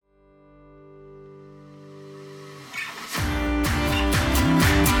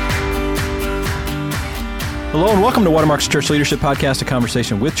Hello and welcome to Watermark's Church Leadership Podcast, a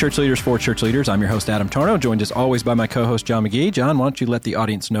conversation with church leaders for church leaders. I'm your host, Adam Torno, joined as always by my co-host, John McGee. John, why don't you let the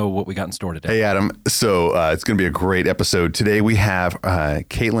audience know what we got in store today? Hey, Adam. So it's going to be a great episode. Today we have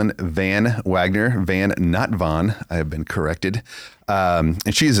Caitlin Van Wagner, Van, not Vaughn. I have been corrected.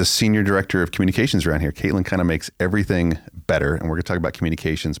 And she is a senior director of communications around here. Caitlin kind of makes everything better, and we're going to talk about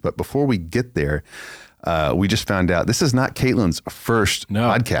communications. But before we get there, we just found out this is not Caitlin's first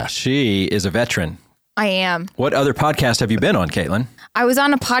podcast. She is a veteran. I am. What other podcast have you been on, Caitlin? I was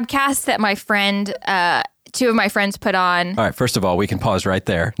on a podcast that my friend, two of my friends put on. All right, first of all, we can pause right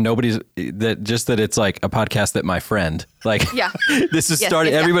there. That it's like a podcast that my friend, this is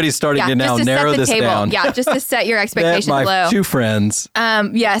starting, everybody's starting to now narrow this down. Yeah, just to set your expectations my low. Two friends.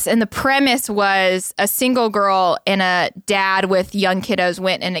 Yes, and the premise was a single girl and a dad with young kiddos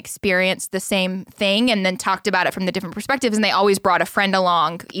went and experienced the same thing and then talked about it from the different perspectives, and they always brought a friend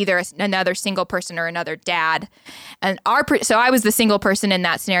along, either another single person or another dad. And so I was the single person in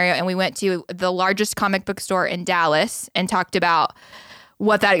that scenario, and we went to the largest comic book store in Dallas and talked about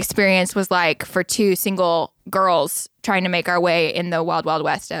what that experience was like for two single girls trying to make our way in the wild, wild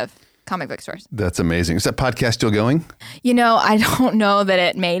west of comic book stores. That's amazing. Is that podcast still going? You know, I don't know that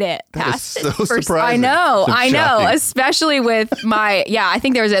it made it past. That is so surprising. I know, Shocking. especially with my, I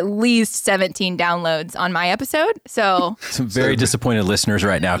think there was at least 17 downloads on my episode. So some very disappointed listeners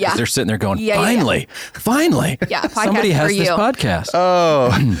right now because they're sitting there going, finally, somebody has this podcast. Oh,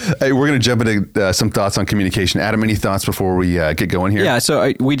 hey, we're going to jump into some thoughts on communication. Adam, any thoughts before we get going here? Yeah,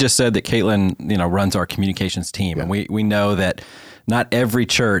 so we just said that Caitlin, runs our communications team, and we know that not every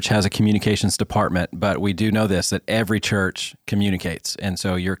church has a communications department, but we do know this, that every church communicates. And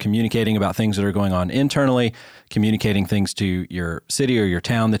so you're communicating about things that are going on internally, communicating things to your city or your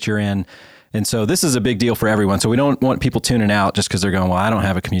town that you're in. And so this is a big deal for everyone. So we don't want people tuning out just because they're going, well, I don't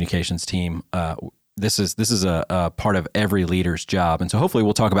have a communications team. This is a part of every leader's job. And so hopefully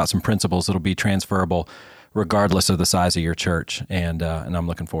we'll talk about some principles that'll be transferable regardless of the size of your church. And I'm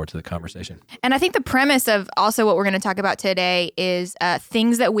looking forward to the conversation. And I think the premise of also what we're going to talk about today is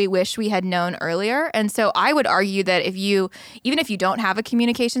things that we wish we had known earlier. And so I would argue that even if you don't have a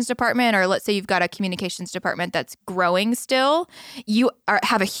communications department, or let's say you've got a communications department that's growing still, you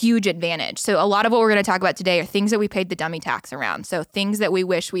have a huge advantage. So a lot of what we're going to talk about today are things that we paid the dummy tax around. So things that we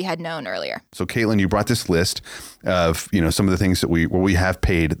wish we had known earlier. So Caitlin, you brought this list of, some of the things that we have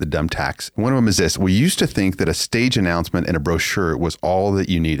paid the dumb tax. One of them is this. We used to think that a stage announcement and a brochure was all that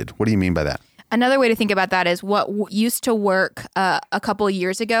you needed. What do you mean by that? Another way to think about that is what used to work a couple of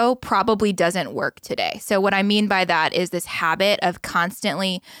years ago probably doesn't work today. So what I mean by that is this habit of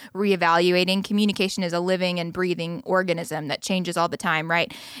constantly reevaluating. Communication is a living and breathing organism that changes all the time,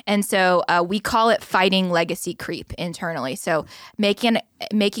 right? And so we call it fighting legacy creep internally. So making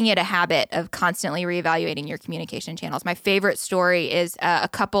it a habit of constantly reevaluating your communication channels. My favorite story is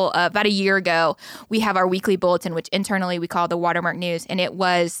about a year ago, we have our weekly bulletin, which internally we call the Watermark News, and it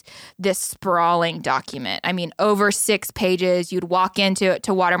was this sprawling document. I mean, over 6 pages. You'd walk into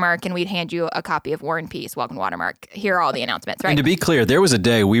Watermark and we'd hand you a copy of War and Peace. Welcome to Watermark. Here are all the announcements, right? And to be clear, there was a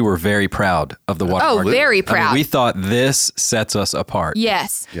day we were very proud of the Watermark. Oh, very proud. I mean, we thought this sets us apart.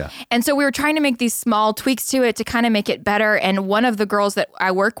 Yes. Yeah. And so we were trying to make these small tweaks to it to kind of make it better. And one of the girls that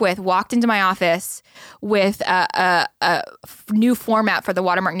I work with walked into my office with a new format for the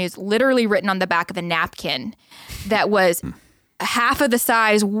Watermark News, literally written on the back of a napkin that was half of the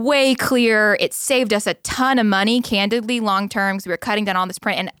size, way clearer. It saved us a ton of money, candidly, long term, because we were cutting down on this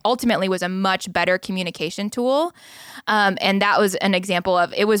print, and ultimately was a much better communication tool. And that was an example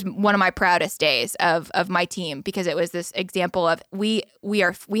of, it was one of my proudest days of my team, because it was this example of we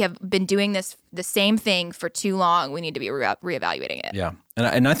have been doing the same thing for too long. We need to be reevaluating it. Yeah.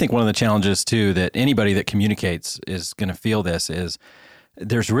 And I think one of the challenges too, that anybody that communicates is going to feel this, is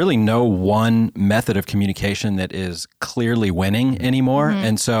there's really no one method of communication that is clearly winning anymore. Mm-hmm.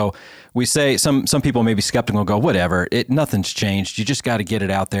 And so we say, some people may be skeptical and go, whatever, nothing's changed. You just got to get it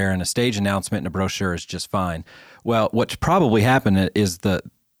out there, and a stage announcement and a brochure is just fine. Well, what's probably happened is the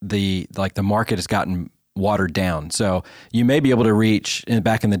market has gotten watered down. So you may be able to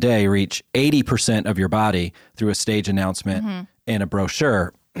back in the day, reach 80% of your body through a stage announcement and a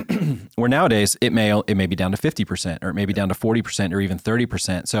brochure. Where nowadays it may be down to 50%, or it may be down to 40%, or even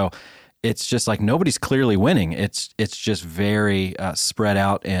 30%. So it's just like nobody's clearly winning. It's just very spread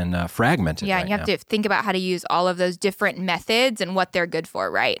out and fragmented. Yeah, and you have to think about how to use all of those different methods and what they're good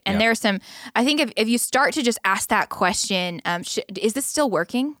for, right? And there's some, I think if you start to just ask that question, is this still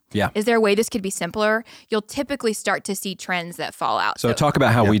working? Yeah. Is there a way this could be simpler? You'll typically start to see trends that fall out. So talk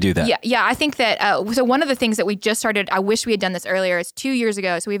about how we do that. Yeah. I think that, so one of the things that we just started, I wish we had done this earlier, is 2 years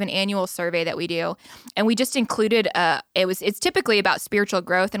ago. So we have an annual survey that we do. And we just included, it's typically about spiritual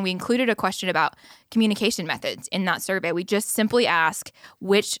growth. And we included a question about communication methods in that survey. We just simply ask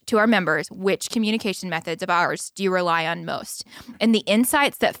to our members, which communication methods of ours do you rely on most? And the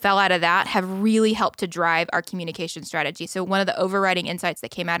insights that fell out of that have really helped to drive our communication strategy. So one of the overriding insights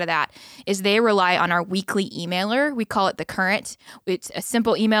that came out of that is they rely on our weekly emailer. We call it The Current. It's a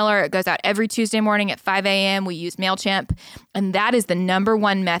simple emailer. It goes out every Tuesday morning at 5 a.m. We use MailChimp. And that is the number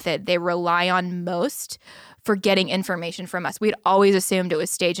one method they rely on most for getting information from us. We'd always assumed it was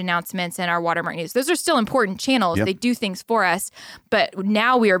stage announcements and our Watermark News. Those are still important channels. Yep. They do things for us. But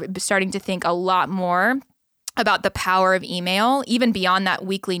now we are starting to think a lot more about the power of email, even beyond that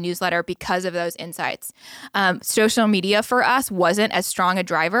weekly newsletter, because of those insights. Social media for us wasn't as strong a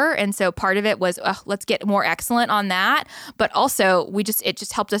driver. And so part of it was, let's get more excellent on that. But also it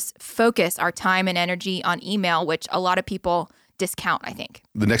just helped us focus our time and energy on email, which a lot of people discount, I think.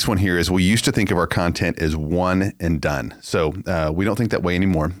 The next one here is we used to think of our content as one and done. So we don't think that way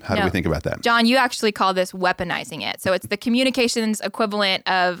anymore. How do we think about that? John, you actually call this weaponizing it. So it's the communications equivalent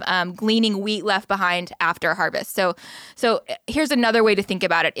of gleaning wheat left behind after harvest. So here's another way to think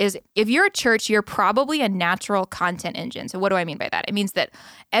about it is if you're a church, you're probably a natural content engine. So what do I mean by that? It means that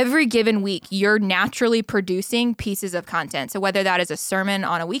every given week, you're naturally producing pieces of content. So whether that is a sermon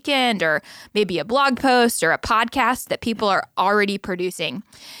on a weekend or maybe a blog post or a podcast that people are already producing,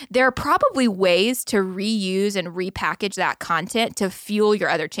 there are probably ways to reuse and repackage that content to fuel your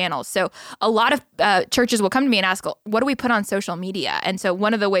other channels. So a lot of churches will come to me and ask, what do we put on social media? And so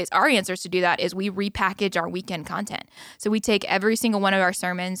one of the ways our answers to do that is we repackage our weekend content. So we take every single one of our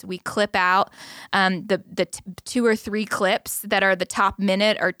sermons, we clip out the 2 or 3 clips that are the top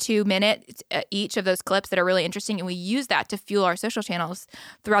minute or 2 minutes each of those clips that are really interesting. And we use that to fuel our social channels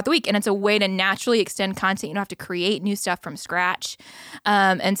throughout the week. And it's a way to naturally extend content. You don't have to create new stuff from scratch.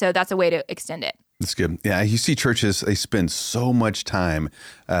 And so that's a way to extend it. That's good. Yeah, you see churches, they spend so much time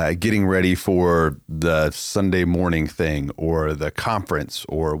getting ready for the Sunday morning thing or the conference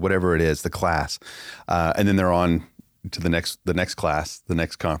or whatever it is, the class. And then they're on to the next class, the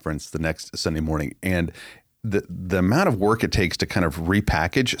next conference, the next Sunday morning. And the amount of work it takes to kind of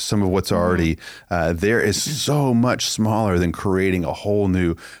repackage some of what's already there is so much smaller than creating a whole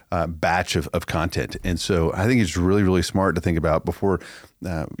new batch of content. And so I think it's really, really smart to think about before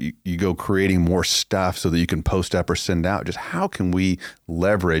you go creating more stuff so that you can post up or send out. Just how can we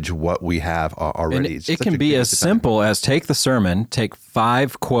leverage what we have already? It can be as simple as take the sermon, take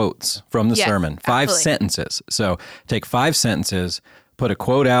 5 quotes from the sermon, 5 absolutely. sentences. So take 5 sentences, put a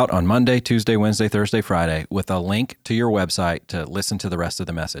quote out on Monday, Tuesday, Wednesday, Thursday, Friday with a link to your website to listen to the rest of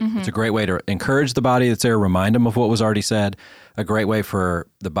the message. It's a great way to encourage the body that's there, remind them of what was already said, a great way for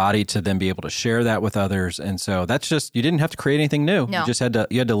the body to then be able to share that with others. And so that's just, you didn't have to create anything new. No. You just had to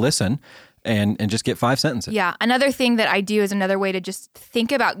listen and just get 5 sentences. Yeah. Another thing that I do is another way to just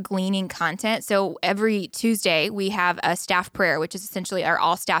think about gleaning content. So every Tuesday we have a staff prayer, which is essentially our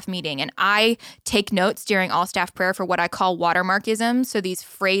all staff meeting. And I take notes during all staff prayer for what I call watermarkisms. So these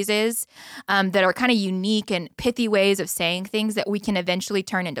phrases that are kind of unique and pithy ways of saying things that we can eventually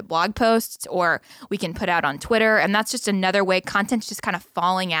turn into blog posts or we can put out on Twitter. And that's just another way content's just kind of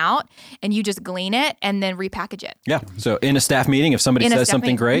falling out and you just glean it and then repackage it. Yeah. So in a staff meeting, if somebody says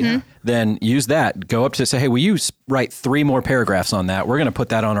something great, then use that. Go up to say, hey, will you write 3 more paragraphs on that? We're going to put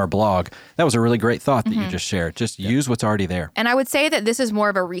that on our blog. That was a really great thought that you just shared. Just use what's already there. And I would say that this is more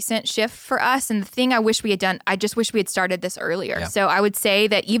of a recent shift for us. And the thing I wish we had done, I just wish we had started this earlier. Yeah. So I would say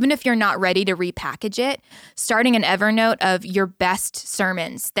that even if you're not ready to repackage it, starting an Evernote of your best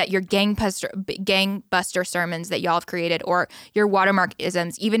sermons, that your gangbuster sermons that y'all have created, or your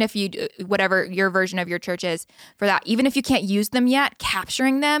watermark-isms, even if you, whatever your version of your church is for that, even if you can't use them yet,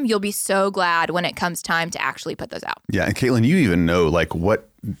 capturing them, you'll be so glad when it comes time to actually put those out. Yeah. And Caitlin, you even know like what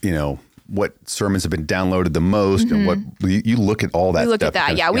sermons have been downloaded the most and what you look at all that stuff. We look at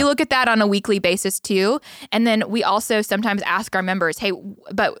that. We look at that on a weekly basis too. And then we also sometimes ask our members, hey,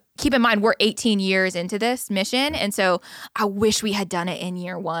 but keep in mind, we're 18 years into this mission. And so I wish we had done it in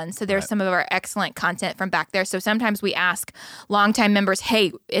year 1. So there's some of our excellent content from back there. So sometimes we ask longtime members,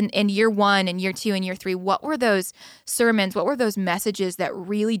 hey, in year 1 and year 2 and year 3, what were those sermons? What were those messages that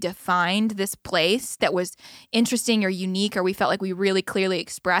really defined this place that was interesting or unique, or we felt like we really clearly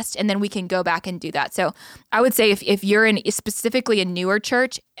expressed? And then we can go back and do that. So I would say if you're in specifically a newer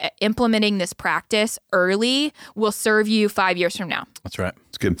church, implementing this practice early will serve you 5 years from now. That's right.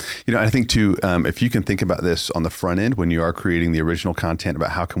 good. I think too, if you can think about this on the front end when you are creating the original content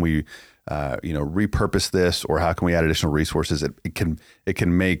about how can we, repurpose this, or how can we add additional resources, it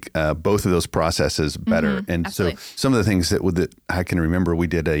can make both of those processes better. And absolutely. so some of the things that I can remember, we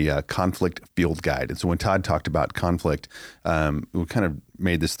did a conflict field guide. And so when Todd talked about conflict, we kind of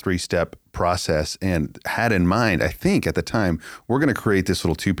made this 3-step process and had in mind, I think at the time, we're going to create this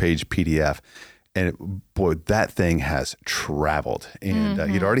little 2-page PDF. And boy, that thing has traveled.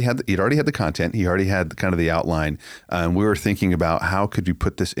 And you'd already had the content. He already had kind of the outline. We were thinking about how could you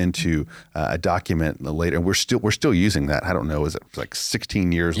put this into a document later. And we're still using that. I don't know, is it like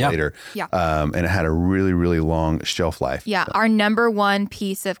 16 years later? Yeah. And it had a really, really long shelf life. Yeah. Our number one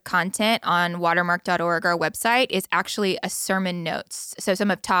piece of content on watermark.org, our website, is actually a sermon notes. So some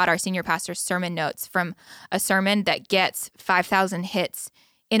of Todd, our senior pastor's sermon notes from a sermon that gets 5,000 hits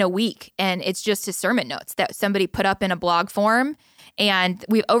in a week, and it's just his sermon notes that somebody put up in a blog form. And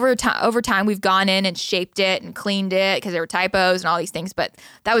we over time we've gone in and shaped it and cleaned it because there were typos and all these things. But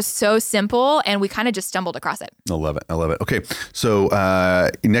that was so simple, and we kind of just stumbled across it. I love it. Okay, so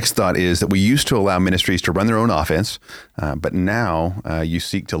next thought is that we used to allow ministries to run their own offense, but now you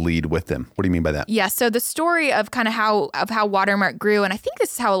seek to lead with them. What do you mean by that? Yeah. So the story of kind of how Watermark grew, and I think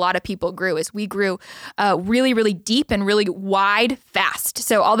this is how a lot of people grew, is we grew really, really deep and really wide fast.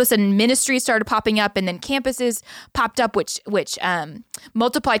 So all of a sudden ministries started popping up, and then campuses popped up, which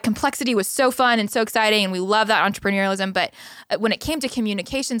multiplied complexity. Was so fun and so exciting, and we love that entrepreneurialism. But when it came to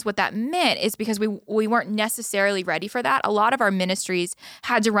communications, what that meant is because we weren't necessarily ready for that. A lot of our ministries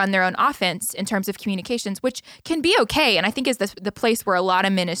had to run their own offense in terms of communications, which can be okay, and I think is the place where a lot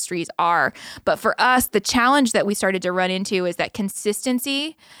of ministries are. But for us, the challenge that we started to run into is that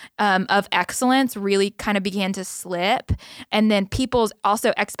consistency of excellence really kind of began to slip, and then people's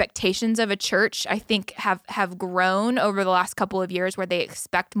also expectations of a church, I think, have grown over the last couple of years, where they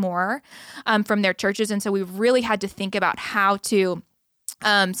expect more from their churches. And so we've really had to think about how to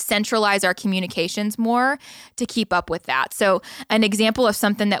centralize our communications more to keep up with that. So an example of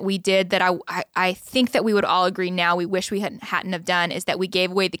something that we did that I think that we would all agree now we wish we hadn't have done is that we gave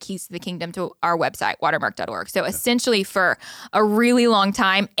away the keys to the kingdom to our website, watermark.org. So essentially for a really long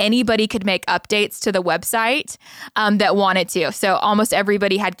time, anybody could make updates to the website that wanted to. So almost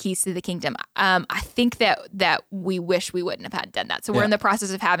everybody had keys to the kingdom. I think that we wish we wouldn't have had done that. So we're in the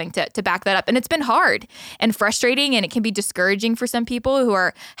process of having to back that up. And it's been hard and frustrating, and it can be discouraging for some people who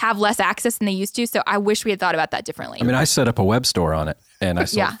have less access than they used to. So I wish we had thought about that differently. I mean, I set up a web store on it, and I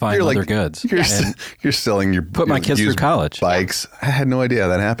sold fine leather goods. You're selling your put my kids through college bikes. I had no idea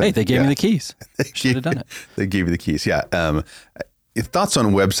that happened. Hey, they gave me the keys. Should have done it. They gave you the keys. Yeah. Thoughts on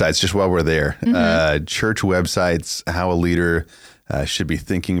websites, just while we're there. Church websites, how a leader should be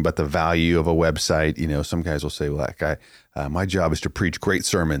thinking about the value of a website. Some guys will say, well, my job is to preach great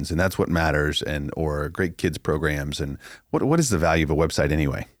sermons, and that's what matters, or great kids programs. And what is the value of a website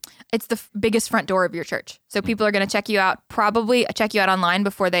anyway? It's the biggest front door of your church. So people are going to check you out online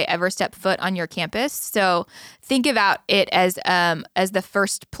before they ever step foot on your campus. So think about it as the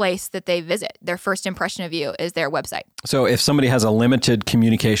first place that they visit. Their first impression of you is their website. So if somebody has a limited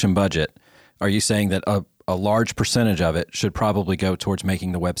communication budget, are you saying that a large percentage of it should probably go towards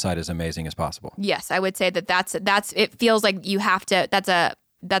making the website as amazing as possible? Yes, I would say that's it feels like you have to,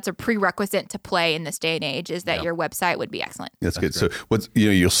 that's a prerequisite to play in this day and age, is that your website would be excellent. That's good. Great. So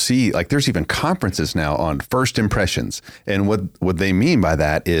you'll see, like, there's even conferences now on first impressions. And what they mean by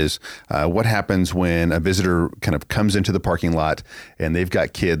that is what happens when a visitor kind of comes into the parking lot and they've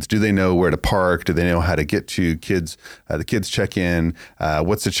got kids. Do they know where to park? Do they know how to get to kids? The kids check in.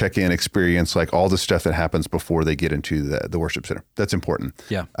 What's the check-in experience like? All the stuff that happens before they get into the worship center. That's important.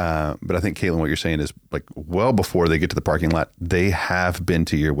 Yeah. But I think, Caitlin, what you're saying is, like, well before they get to the parking lot, they have been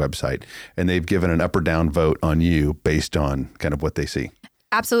to your website, and they've given an up or down vote on you based on kind of what they see.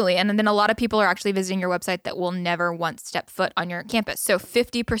 Absolutely. And then a lot of people are actually visiting your website that will never once step foot on your campus. So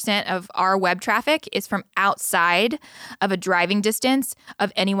 50% of our web traffic is from outside of a driving distance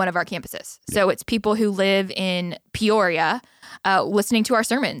of any one of our campuses. So it's people who live in Peoria listening to our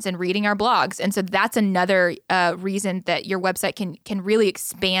sermons and reading our blogs. And so that's another reason that your website can really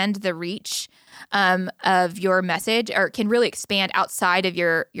expand the reach of your message, or can really expand outside of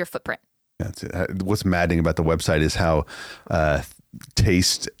your footprint. That's it. What's maddening about the website is how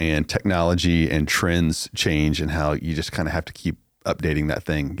taste and technology and trends change, and how you just kind of have to keep updating that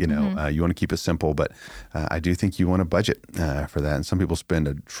thing. You want to keep it simple, but I do think you want to budget for that. And some people spend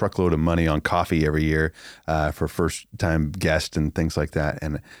a truckload of money on coffee every year for first-time guests and things like that.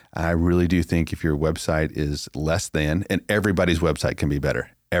 And I really do think if your website is less than, and everybody's website can be better.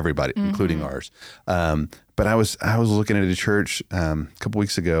 everybody, including ours. But I was looking at a church a couple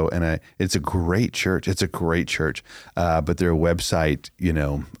weeks ago, and it's a great church. It's a great church, but their website,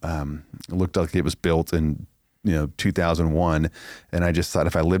 looked like it was built in 2001, and I just thought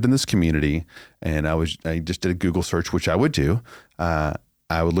if I lived in this community and I just did a Google search, which I would do,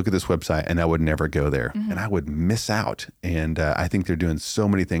 I would look at this website and I would never go there, and I would miss out. And I think they're doing so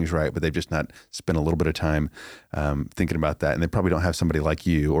many things right, but they've just not spent a little bit of time thinking about that. And they probably don't have somebody like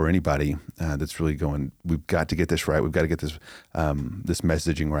you or anybody that's really going, we've got to get this right. We've got to get this this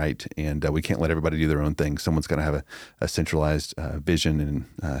messaging right. And we can't let everybody do their own thing. Someone's got to have a centralized vision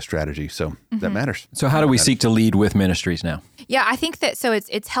and strategy. So that matters. So how do we seek to lead with ministries now? Yeah, I think that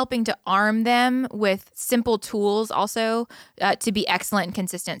it's helping to arm them with simple tools also to be excellent and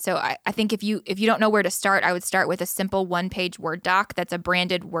consistent. So I think if you don't know where to start, I would start with a simple one-page Word doc that's a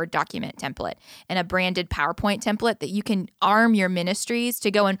branded Word document template and a branded PowerPoint template that you can arm your ministries to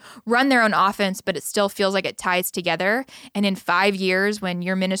go and run their own offense, but it still feels like it ties together. And in 5 years, when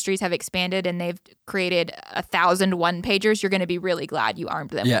your ministries have expanded and they've created 1,000 one-pagers, you're going to be really glad you armed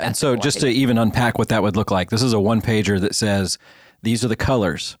them. Yeah, and so just to even unpack what that would look like, this is a one-pager that says, these are the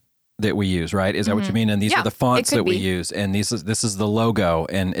colors that we use, right? Is that what you mean? And these are the fonts that we use, and this is the logo,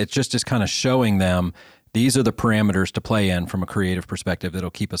 and it's just kind of showing them these are the parameters to play in from a creative perspective that'll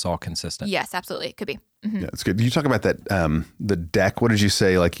keep us all consistent. Yes, absolutely. It could be. Yeah, it's good. You talk about that, the deck. What did you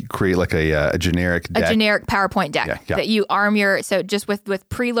say? Like you create like a generic deck? A generic PowerPoint deck that you arm so just with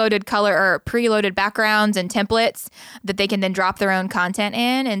preloaded color or preloaded backgrounds and templates that they can then drop their own content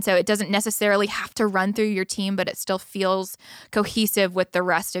in. And so it doesn't necessarily have to run through your team, but it still feels cohesive with the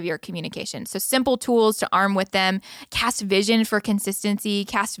rest of your communication. So simple tools to arm with them, cast vision for consistency,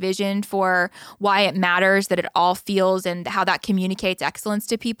 cast vision for why it matters that it all feels and how that communicates excellence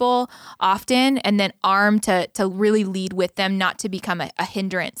to people often, and then arm to really lead with them, not to become a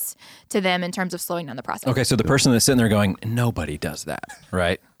hindrance to them in terms of slowing down the process. Okay, so the person that's sitting there going, nobody does that,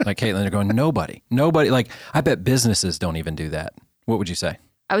 right? Like Caitlin, they're going, nobody. Like, I bet businesses don't even do that. What would you say?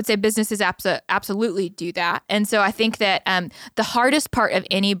 I would say businesses absolutely do that. And so I think that the hardest part of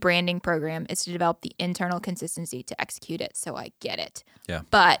any branding program is to develop the internal consistency to execute it. So I get it. Yeah.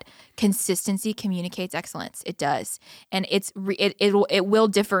 But consistency communicates excellence. It does. And it will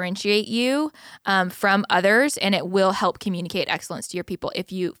differentiate you from others, and it will help communicate excellence to your people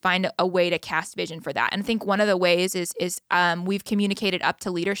if you find a way to cast vision for that. And I think one of the ways is we've communicated up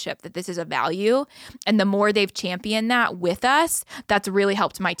to leadership that this is a value. And the more they've championed that with us, that's really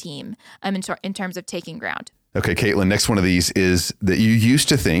helped my team in terms of taking ground. Okay, Caitlin, next one of these is that you used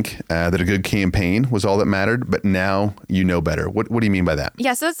to think that a good campaign was all that mattered, but now you know better. What do you mean by that?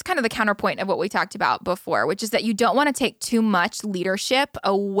 Yeah, so that's kind of the counterpoint of what we talked about before, which is that you don't want to take too much leadership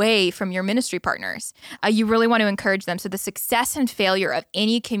away from your ministry partners. You really want to encourage them. So the success and failure of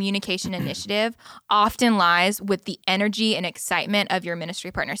any communication initiative often lies with the energy and excitement of your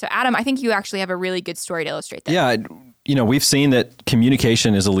ministry partner. So Adam, I think you actually have a really good story to illustrate that. Yeah, we've seen that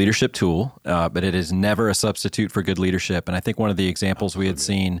communication is a leadership tool, but it is never a substitute for good leadership. And I think one of the examples we had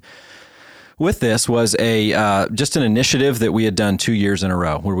seen with this was just an initiative that we had done 2 years in a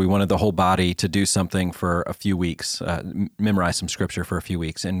row, where we wanted the whole body to do something for a few weeks, memorize some scripture for a few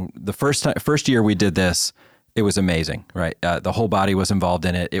weeks. And the first year we did this, it was amazing, right? The whole body was involved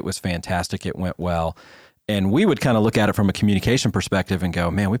in it. It was fantastic. It went well. And we would kind of look at it from a communication perspective and go,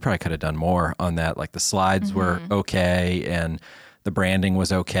 man, we probably could have done more on that. Like the slides were okay, and the branding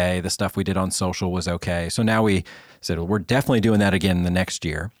was okay. The stuff we did on social was okay. So now we said, well, we're definitely doing that again the next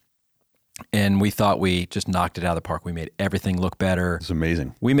year. And we thought we just knocked it out of the park. We made everything look better. It's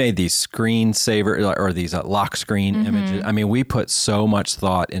amazing. We made these screensaver or these lock screen images. I mean, we put so much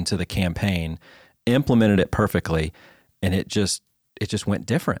thought into the campaign, implemented it perfectly, and it just went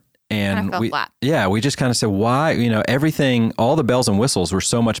different. And we just kind of said, why, everything, all the bells and whistles were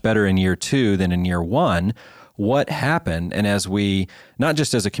so much better in year 2 than in year 1. What happened? And as we, not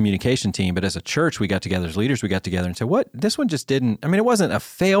just as a communication team, but as a church, we got together as leaders, we got together and said, this one just didn't, it wasn't a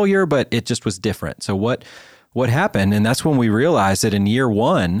failure, but it just was different. So what happened? And that's when we realized that in year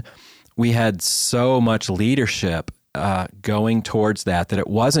 1, we had so much leadership going towards that it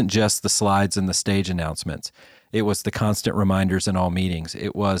wasn't just the slides and the stage announcements. It was the constant reminders in all meetings.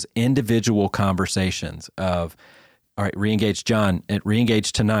 It was individual conversations of, all right, re-engage John,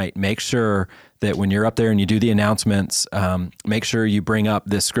 re-engage tonight. Make sure that when you're up there and you do the announcements, make sure you bring up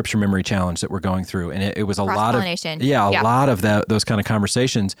this scripture memory challenge that we're going through. And it was a lot of, lot of those kind of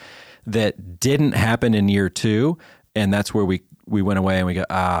conversations that didn't happen in year 2. And that's where we went away and we go,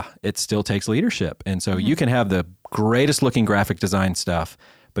 it still takes leadership. And so you can have the greatest looking graphic design stuff,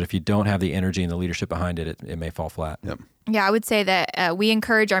 but if you don't have the energy and the leadership behind it, it may fall flat. Yep. Yeah, I would say that we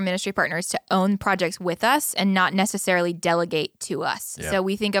encourage our ministry partners to own projects with us and not necessarily delegate to us. Yeah. So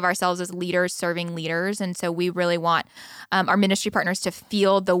we think of ourselves as leaders serving leaders, and so we really want our ministry partners to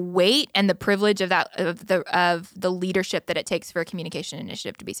feel the weight and the privilege of the leadership that it takes for a communication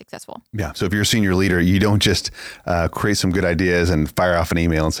initiative to be successful. Yeah. So if you're a senior leader, you don't just create some good ideas and fire off an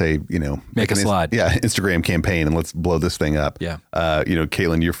email and say, Make a slide. Instagram campaign and let's blow this thing up. Yeah.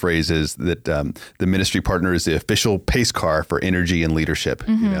 Caitlin, your phrase is that the ministry partner is the official pace car for energy and leadership.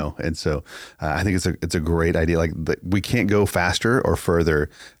 And so I think it's a great idea. Like we can't go faster or further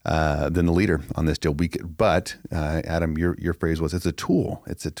than the leader on this deal. But Adam, your phrase was it's a tool,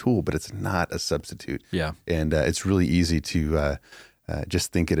 but it's not a substitute. Yeah. And it's really easy to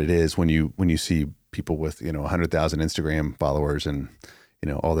just think it is when you see people with 100,000 Instagram followers and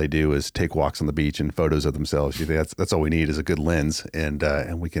all they do is take walks on the beach and photos of themselves. You think that's all we need is a good lens, and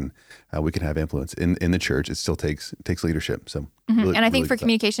we can have influence in the church. It still takes leadership. So, really, and I think really for good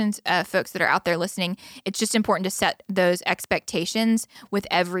communications folks that are out there listening, it's just important to set those expectations with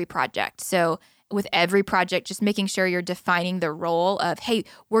every project. So with every project, just making sure you're defining the role of, hey,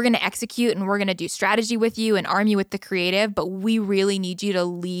 we're going to execute and we're going to do strategy with you and arm you with the creative, but we really need you to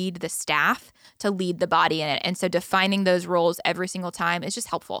lead the staff, to lead the body in it. And so defining those roles every single time is just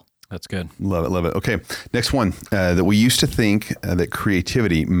helpful. That's good. Love it. Okay, next one. That we used to think that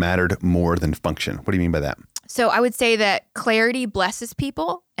creativity mattered more than function. What do you mean by that? So I would say that clarity blesses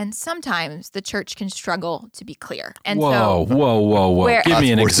people, and sometimes the church can struggle to be clear. And Whoa. Give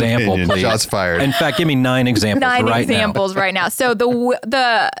me an Sports example, opinion. please. Shots fired. In fact, give me 9 examples right right now. So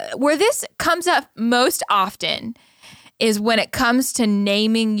where this comes up most often is when it comes to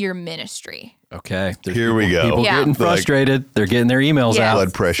naming your ministry. now. Okay. There's Here we go. People Yeah. getting frustrated. They're getting their emails Yeah. out.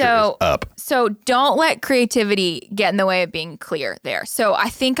 Blood pressure is up. So don't let creativity get in the way of being clear there. So I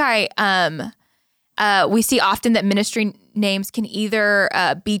think we see often that ministry names can either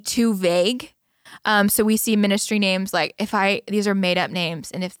be too vague. So we see ministry names like, these are made up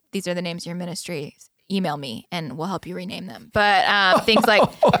names, and if these are the names of your ministries, email me and we'll help you rename them. But things like,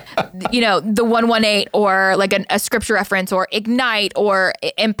 the 118 or like a scripture reference or ignite or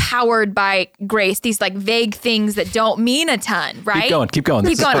empowered by grace, these like vague things that don't mean a ton, right? Keep going.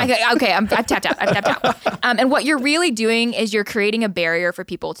 Keep going. Okay, I've tapped out. And what you're really doing is you're creating a barrier for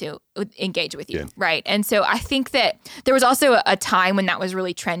people to engage with you, Good. right? And so I think that there was also a time when that was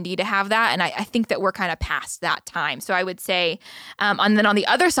really trendy to have that, and I think that we're kind of past that time. So I would say, and then on the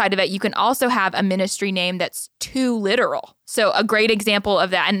other side of it, you can also have a ministry name that's too literal. So a great example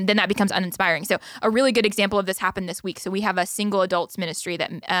of that, and then that becomes uninspiring. So a really good example of this happened this week. So we have a single adults ministry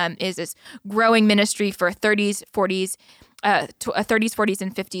that is this growing ministry for 30s, 40s, 40s,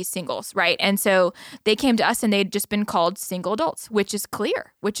 and 50s singles, right? And so they came to us and they'd just been called single adults, which is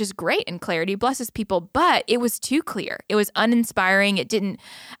clear, which is great, and clarity blesses people, but it was too clear. It was uninspiring. It didn't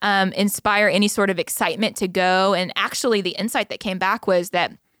inspire any sort of excitement to go. And actually the insight that came back was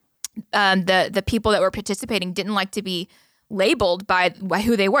that the people that were participating didn't like to be labeled by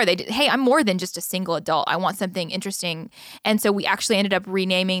who they were. They did, hey, I'm more than just a single adult. I want something interesting. And so we actually ended up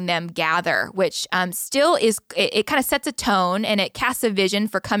renaming them Gather, which still is, it kind of sets a tone and it casts a vision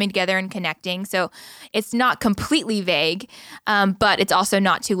for coming together and connecting. So it's not completely vague, but it's also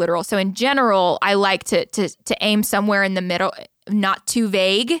not too literal. So in general, I like to aim somewhere in the middle, not too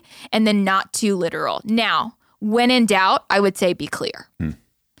vague and then not too literal. Now, when in doubt, I would say be clear.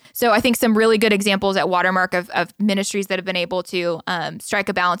 So I think some really good examples at Watermark of ministries that have been able to strike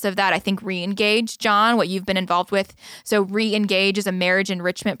a balance of that. I think Reengage, John, what you've been involved with. So Reengage is a marriage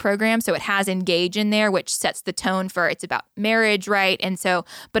enrichment program. So it has engage in there, which sets the tone for it's about marriage, right? And so,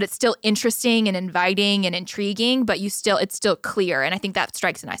 but it's still interesting and inviting and intriguing, but it's still clear. And I think that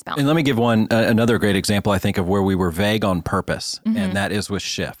strikes a nice balance. And let me give another great example, I think, of where we were vague on purpose, and that is with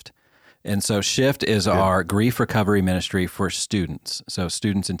Shift. And so Shift is our grief recovery ministry for students, so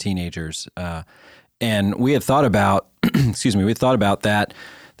students and teenagers. And we had thought about,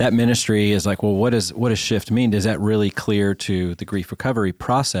 that ministry is like, well, what does Shift mean? Is that really clear to the grief recovery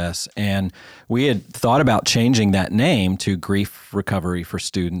process? And we had thought about changing that name to Grief Recovery for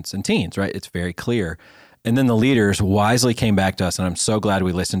Students and Teens, right? It's very clear. And then the leaders wisely came back to us, and I'm so glad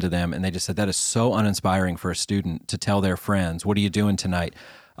we listened to them. And they just said, that is so uninspiring for a student to tell their friends, what are you doing tonight?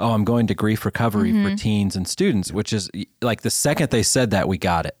 Oh, I'm going to grief recovery for teens and students, which is like the second they said that, we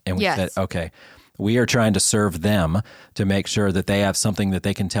got it. And we said, okay, We are trying to serve them to make sure that they have something that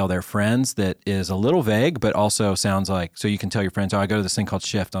they can tell their friends that is a little vague, but also sounds like, so you can tell your friends, oh, I go to this thing called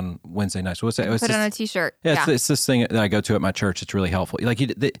Shift on Wednesday nights. What's that? Put it on a t-shirt. Yeah, it's this thing that I go to at my church. It's really helpful. Like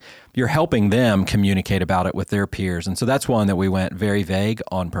you're helping them communicate about it with their peers. And so that's one that we went very vague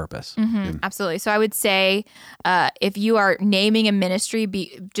on purpose. Absolutely. So I would say if you are naming a ministry,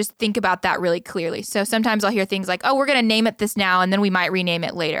 just think about that really clearly. So sometimes I'll hear things like, oh, we're going to name it this now, and then we might rename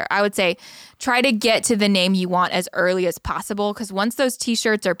it later. I would say try to get to the name you want as early as possible, because once those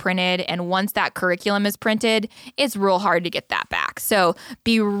t-shirts are printed and once that curriculum is printed, it's real hard to get that back. So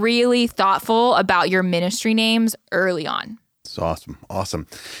be really thoughtful about your ministry names early on. It's awesome. Awesome.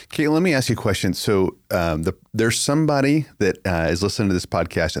 Caitlin, let me ask you a question. So there's somebody that is listening to this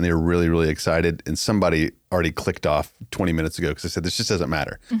podcast and they're really, really excited, and somebody already clicked off 20 minutes ago because they said, this just doesn't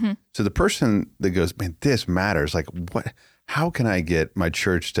matter. So the person that goes, man, this matters. Like, what? How can I get my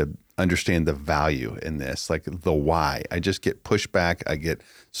church to understand the value in this? Like the why. I just get pushback. I get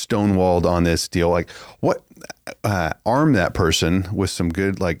stonewalled on this deal. Like what? Arm that person with some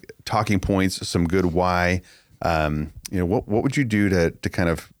good like talking points, some good why. What would you do to kind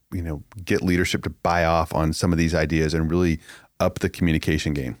of, get leadership to buy off on some of these ideas and really up the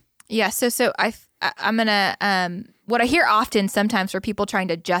communication game? Yeah. So I'm going to, what I hear often sometimes for people trying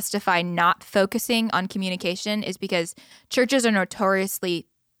to justify not focusing on communication is because churches are notoriously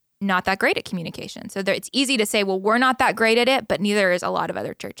not that great at communication. So it's easy to say, well, we're not that great at it, but neither is a lot of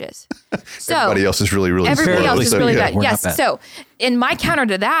other churches. So everybody else is really, really everybody else is really good. Yes. Bad. So in my counter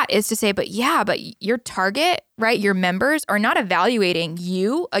to that is to say, but your target, right? Your members are not evaluating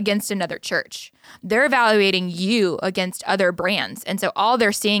you against another church. They're evaluating you against other brands. And so all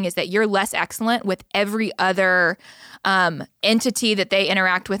they're seeing is that you're less excellent with every other entity that they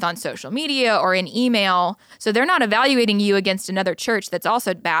interact with on social media or in email. So they're not evaluating you against another church that's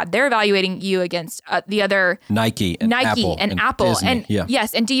also bad. They're evaluating you against the other Nike and Apple. Disney. And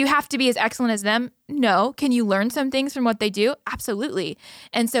yes. And do you have to be as excellent as them? No. Can you learn some things from what they do? Absolutely.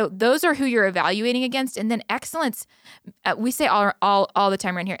 And so those are who you're evaluating against. And then excellence, we say all the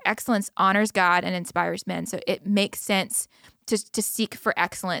time around here, excellence honors God and inspires men. So it makes sense to seek for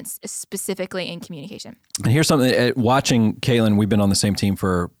excellence, specifically in communication. And here's something, watching Caitlin, we've been on the same team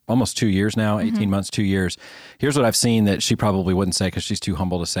for almost 2 years now, 18 months, 2 years. Here's what I've seen that she probably wouldn't say because she's too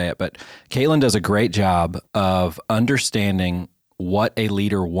humble to say it, but Caitlin does a great job of understanding what a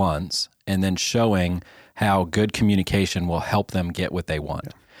leader wants and then showing how good communication will help them get what they want.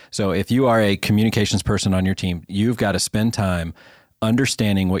 Yeah. So if you are a communications person on your team, you've got to spend time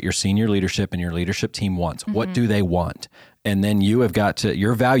understanding what your senior leadership and your leadership team wants. What do they want? And then you have got to,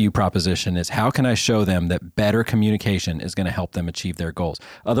 your value proposition is, how can I show them that better communication is going to help them achieve their goals?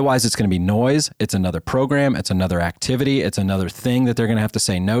 Otherwise, it's going to be noise. It's another program. It's another activity. It's another thing that they're going to have to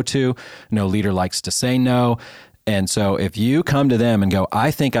say no to. No leader likes to say no. And so if you come to them and go,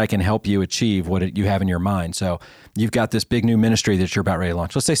 I think I can help you achieve what you have in your mind. So you've got this big new ministry that you're about ready to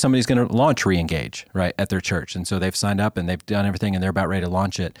launch. Let's say somebody's going to launch Reengage, right, at their church. And so they've signed up and they've done everything and they're about ready to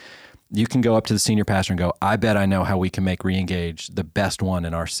launch it. You can go up to the senior pastor and go, I bet I know how we can make Reengage the best one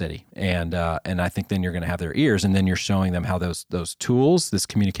in our city. And I think then you're going to have their ears, and then you're showing them how those tools, this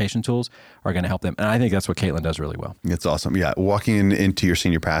communication tools, are going to help them. And I think that's what Caitlin does really well. It's awesome. Yeah. Walking into your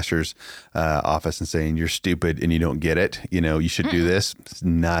senior pastor's office and saying, you're stupid and you don't get it. You should do this. It's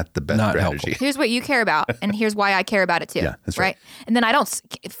not the best strategy. Helpful. Here's what you care about, and here's why I care about it too. Yeah, that's right. And then I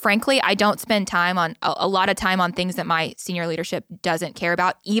don't spend time on a lot of time on things that my senior leadership doesn't care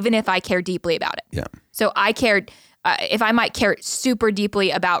about, even if I care deeply about it. Yeah. So I cared, if I might care super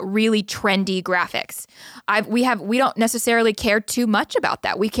deeply about really trendy graphics, we don't necessarily care too much about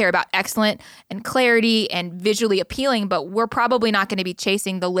that. We care about excellent and clarity and visually appealing, but we're probably not going to be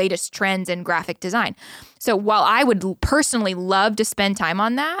chasing the latest trends in graphic design. So while I would personally love to spend time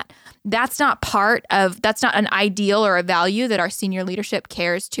on that, that's not an ideal or a value that our senior leadership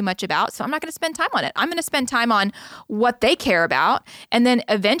cares too much about. So I'm not going to spend time on it. I'm going to spend time on what they care about. And then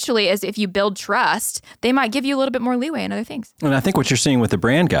eventually, as if you build trust, they might give you a little bit more leeway in other things. And I think what you're seeing with the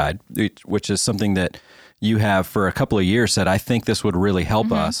brand guide, which is something that you have for a couple of years said, I think this would really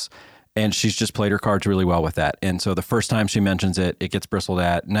help us. And she's just played her cards really well with that. And so the first time she mentions it, it gets bristled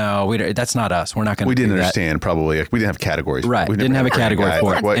at. No, that's not us. We're not going to do that. We didn't understand probably. We didn't have categories. Right. We didn't have a category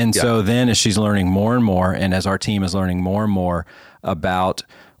for it. And so then as she's learning more and more, and as our team is learning more and more about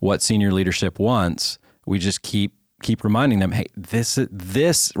what senior leadership wants, we just keep keep reminding them, hey, this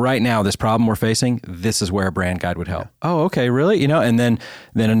right now, this problem we're facing, this is where a brand guide would help. Oh, okay, really? And then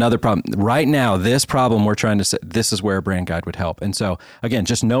another problem. Right now, this problem we're trying to set, this is where a brand guide would help. And so again,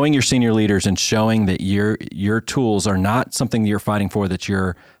 just knowing your senior leaders and showing that your tools are not something that you're fighting for, that's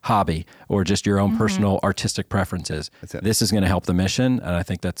your hobby or just your own personal artistic preferences. This is going to help the mission, and I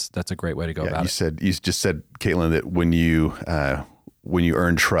think that's a great way to go about it. You just said, Caitlin, that when you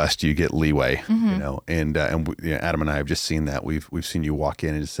earn trust, you get leeway, and Adam and I have just seen that. We've seen you walk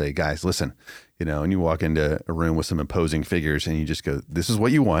in and just say, guys, listen, and you walk into a room with some imposing figures and you just go, this is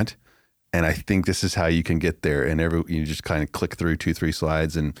what you want. And I think this is how you can get there. And you just kind of click through 2-3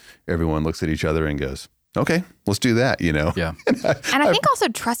 slides and everyone looks at each other and goes, okay, let's do that, Yeah. And I think also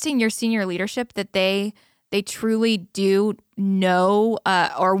trusting your senior leadership that they truly do know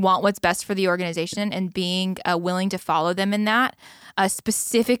or want what's best for the organization, and being willing to follow them in that.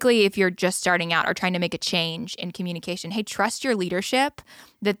 Specifically, if you're just starting out or trying to make a change in communication, hey, trust your leadership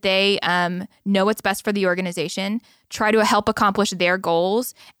that they know what's best for the organization, try to help accomplish their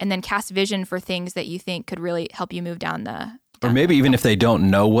goals, and then cast vision for things that you think could really help you move down the Or maybe even if they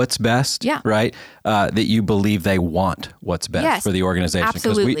don't know what's best, right? That you believe they want what's best for the organization.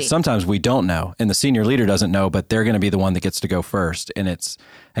 Absolutely. Because sometimes we don't know, and the senior leader doesn't know, but they're going to be the one that gets to go first. And it's,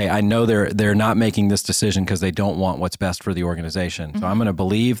 hey, I know they're not making this decision because they don't want what's best for the organization. So I'm going to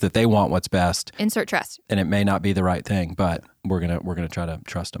believe that they want what's best. Insert trust. And it may not be the right thing, but we're gonna try to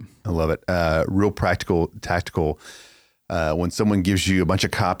trust them. I love it. Real practical, tactical. When someone gives you a bunch of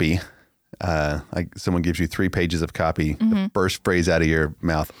copy. Like someone gives you 3 pages of copy, the first phrase out of your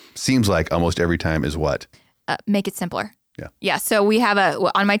mouth seems like almost every time is what? Make it simpler. Yeah. Yeah. So we have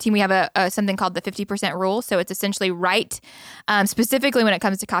on my team, we have something called the 50% rule. So it's essentially write, specifically when it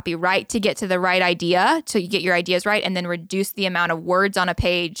comes to copy, write to get to the right idea, so you get your ideas right, and then reduce the amount of words on the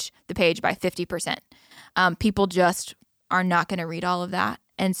page by 50%. People just are not going to read all of that.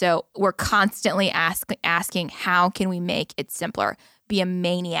 And so we're constantly asking, how can we make it simpler? Be a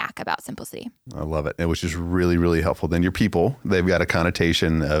maniac about simplicity. I love it, which is really, really helpful. Then your people, they've got a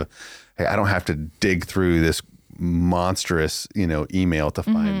connotation of, hey, I don't have to dig through this monstrous, email to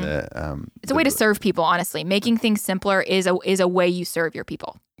find the. It's a way to serve people. Honestly, making things simpler is a way you serve your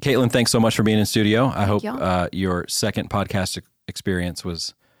people. Caitlin, thanks so much for being in studio. I hope your second podcast experience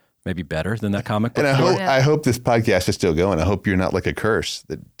was maybe better than that comic book. And I hope this podcast is still going. I hope you're not like a curse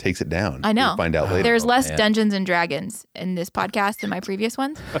that takes it down. I know. We'll find out later. There's less Dungeons and Dragons in this podcast than my previous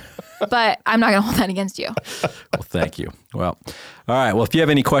ones, but I'm not going to hold that against you. Well, thank you. Well, all right. Well, if you have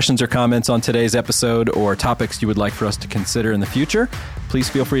any questions or comments on today's episode or topics you would like for us to consider in the future, please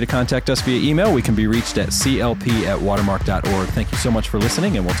feel free to contact us via email. We can be reached at clp@watermark.org. Thank you so much for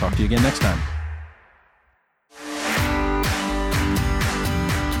listening, and we'll talk to you again next time.